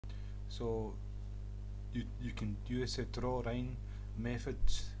So you can use the draw line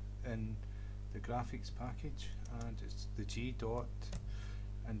methods in the graphics package, and it's the G dot,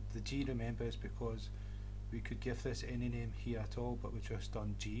 and the G, remember, is because we could give this any name here at all, but we've just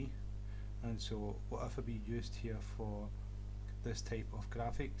done G, and so whatever we used here for this type of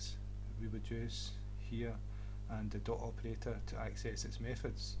graphics we would use here, and the dot operator to access its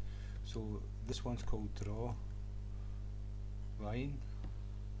methods. So this one's called draw line,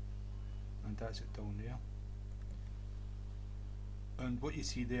 and that's it down there. And what you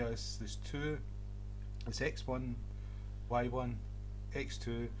see there is there's two, it's x1, y1,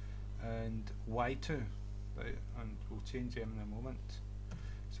 x2 and y2, right, and we'll change them in a moment.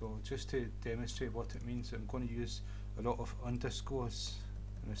 So just to demonstrate what it means, I'm going to use a lot of underscores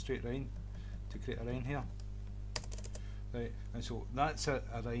in a straight line to create a line here, right, and so that's a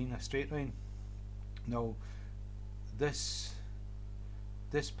line, a straight line. Now this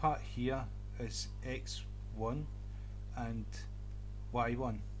part here is x1 and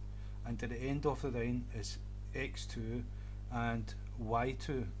y1, and at the end of the line is x2 and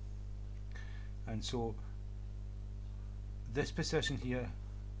y2, and so this position here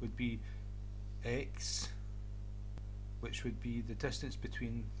would be x, which would be the distance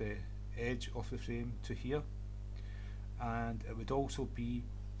between the edge of the frame to here, and it would also be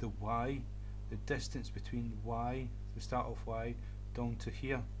the y, the distance between y, the start of y, down to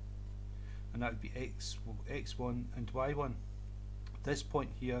here, and that would be x1 and y1. This point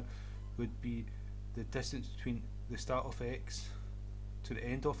here would be the distance between the start of x to the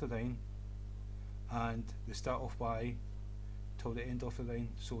end of the line and the start of y till the end of the line,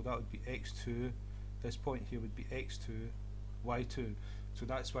 so that would be x2. This point here would be x2, y2, so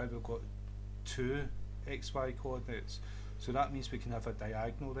that's why we've got two xy coordinates. So that means we can have a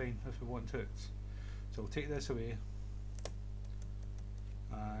diagonal line if we want it. So we'll take this away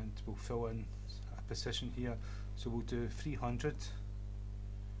and we'll fill in a position here. So we'll do 300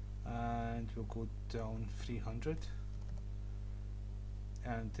 and we'll go down 300,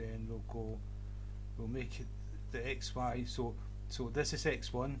 and then we'll make it the xy, so this is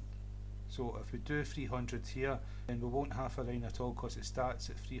x1, so if we do 300 here, then we won't have a line at all because it starts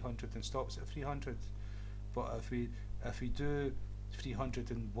at 300 and stops at 300. But if we do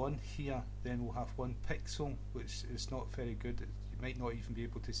 301 here, then we'll have 1 pixel, which is not very good. You might not even be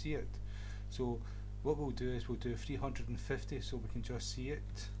able to see it. So what we'll do is we'll do 350 so we can just see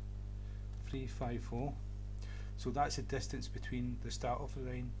it. 350. So that's the distance between the start of the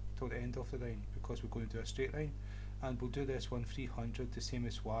line till the end of the line, because we're going to do a straight line. And we'll do this one 300, the same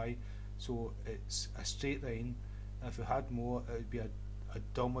as y, so it's a straight line. If we had more, it would be a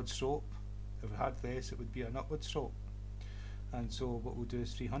downward slope. If we had less, it would be an upward slope. And so what we'll do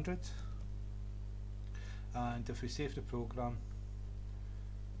is 300, and if we save the program,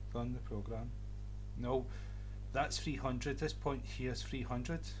 run the program, no, that's 300, this point here is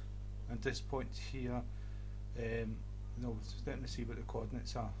 300, and this point here, no, let me see what the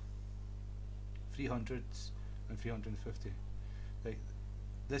coordinates are, 300 and 350. Right,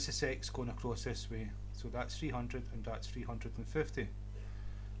 this is x going across this way, so that's 300 and that's 350,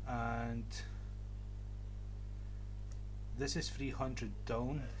 and this is 300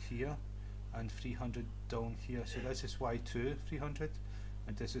 down here and 300 down here, so this is y2 300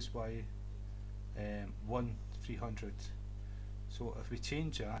 and this is y1 300. So if we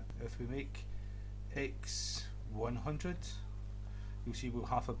change that, if we make x 100, you'll see we'll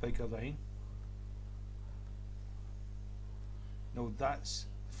have a bigger line. Now that's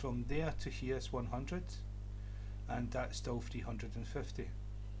from there to here is 100, and that's still 350.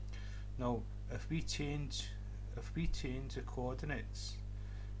 Now if we change the coordinates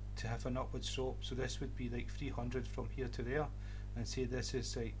to have an upward slope, so this would be like 300 from here to there, and say this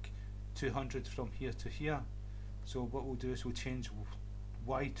is like 200 from here to here. So what we'll do is we'll change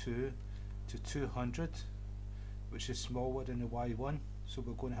y2 to 200, which is smaller than the y1, so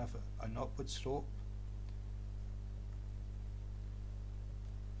we're going to have an upward slope.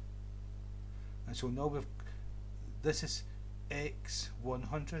 And so now this is x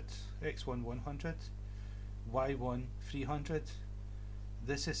 100, x1 100, y1 300,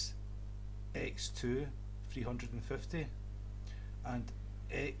 this is x2 350, and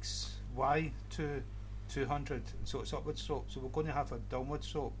y2 200, and so it's upward slope, so we're going to have a downward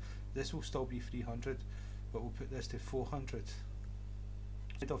slope. This will still be 300, but we'll put this to 400.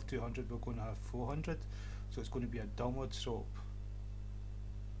 Instead of 200 we're going to have 400, so it's going to be a downward slope.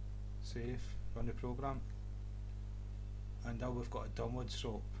 Save, run the program, and now we've got a downward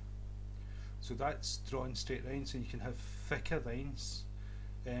slope. So that's drawing straight lines, and you can have thicker lines,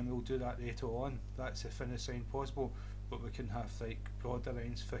 and we'll do that later on. That's the thinnest line possible, but we can have like broader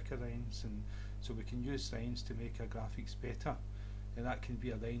lines, thicker lines, and so we can use lines to make our graphics better. And that can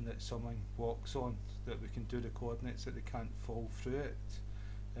be a line that someone walks on, that we can do the coordinates that they can't fall through it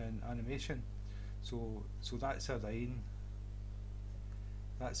in animation. So that's a line.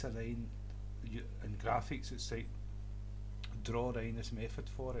 That's a line. In graphics, it's like draw line is method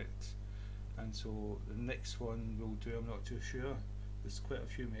for it. And so the next one we'll do, I'm not too sure. There's quite a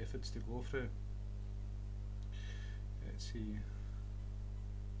few methods to go through. Let's see.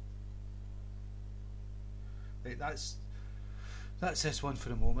 Right, that's this one for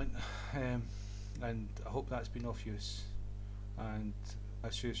the moment, and I hope that's been of use. And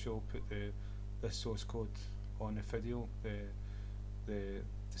as usual, put this source code on the video, the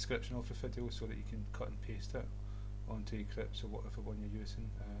description of the video, so that you can cut and paste it onto Eclipse or whatever one you're using,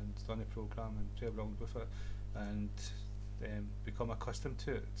 and run the program and play around with it, and become accustomed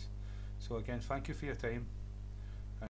to it. So again, thank you for your time.